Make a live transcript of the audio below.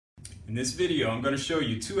In this video, I'm going to show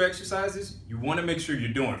you 2 exercises you want to make sure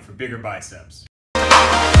you're doing for bigger biceps.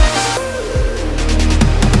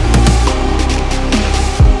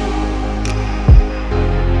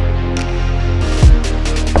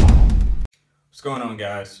 What's going on,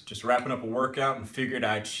 guys? Just wrapping up a workout and figured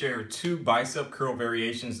I'd share 2 bicep curl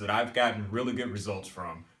variations that I've gotten really good results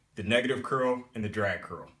from: the negative curl and the drag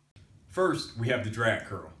curl. First, we have the drag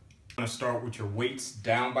curl. You're going to start with your weights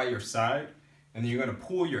down by your side, and then you're going to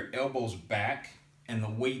pull your elbows back and the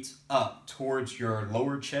weights up towards your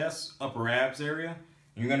lower chest, upper abs area.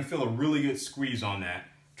 And you're going to feel a really good squeeze on that.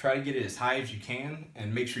 Try to get it as high as you can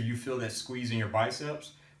and make sure you feel that squeeze in your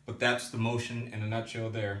biceps. But that's the motion in a nutshell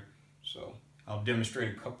there. So I'll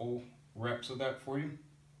demonstrate a couple reps of that for you.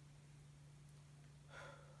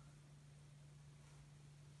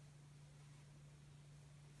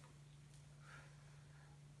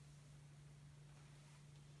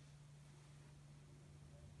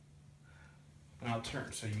 And I'll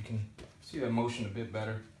turn so you can see that motion a bit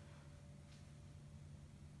better.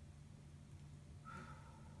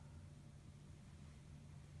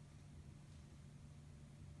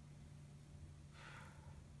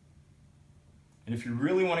 And if you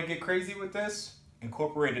really want to get crazy with this,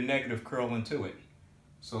 incorporate a negative curl into it.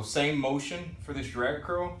 So same motion for this drag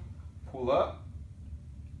curl, pull up.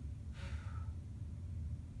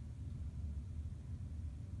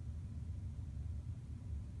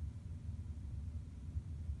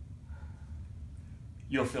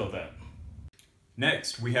 You'll feel that.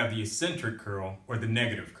 Next, we have the eccentric curl or the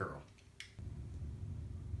negative curl.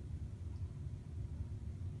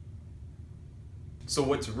 So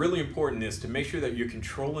what's really important is to make sure that you're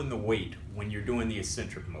controlling the weight when you're doing the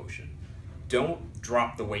eccentric motion. Don't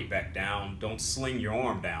drop the weight back down. Don't sling your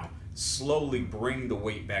arm down. Slowly bring the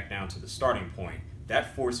weight back down to the starting point.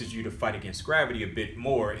 That forces you to fight against gravity a bit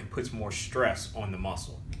more and puts more stress on the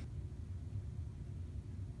muscle.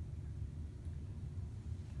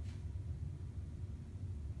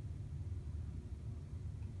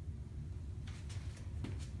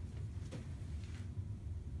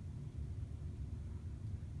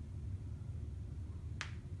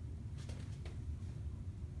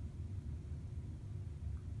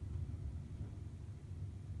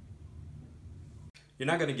 You're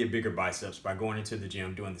not going to get bigger biceps by going into the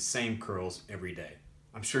gym doing the same curls every day.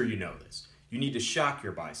 I'm sure you know this. You need to shock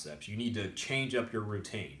your biceps. You need to change up your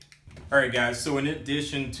routine. All right, guys, so in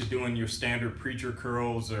addition to doing your standard preacher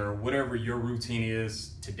curls or whatever your routine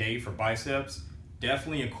is today for biceps,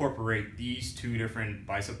 definitely incorporate these 2 different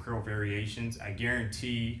bicep curl variations. I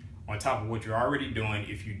guarantee on top of what you're already doing,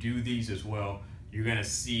 if you do these as well, you're going to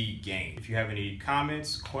see gain. If you have any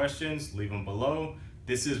comments, questions, leave them below.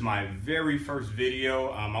 This is my very first video.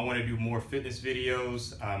 I want to do more fitness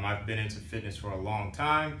videos. I've been into fitness for a long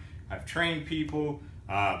time. I've trained people,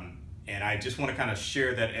 and I just want to kind of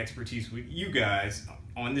share that expertise with you guys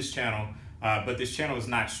on this channel. But this channel is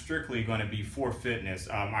not strictly going to be for fitness.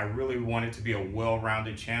 I really want it to be a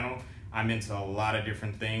well-rounded channel. I'm into a lot of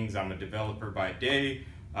different things. I'm a developer by day,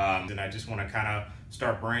 and I just want to kind of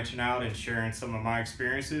start branching out and sharing some of my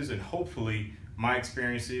experiences, and hopefully my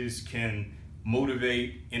experiences can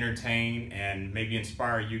motivate, entertain, and maybe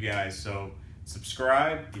inspire you guys. So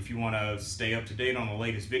subscribe if you want to stay up to date on the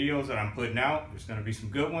latest videos that I'm putting out. There's going to be some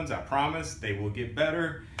good ones, I promise. They will get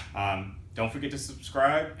better. Don't forget to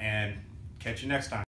subscribe, and catch you next time.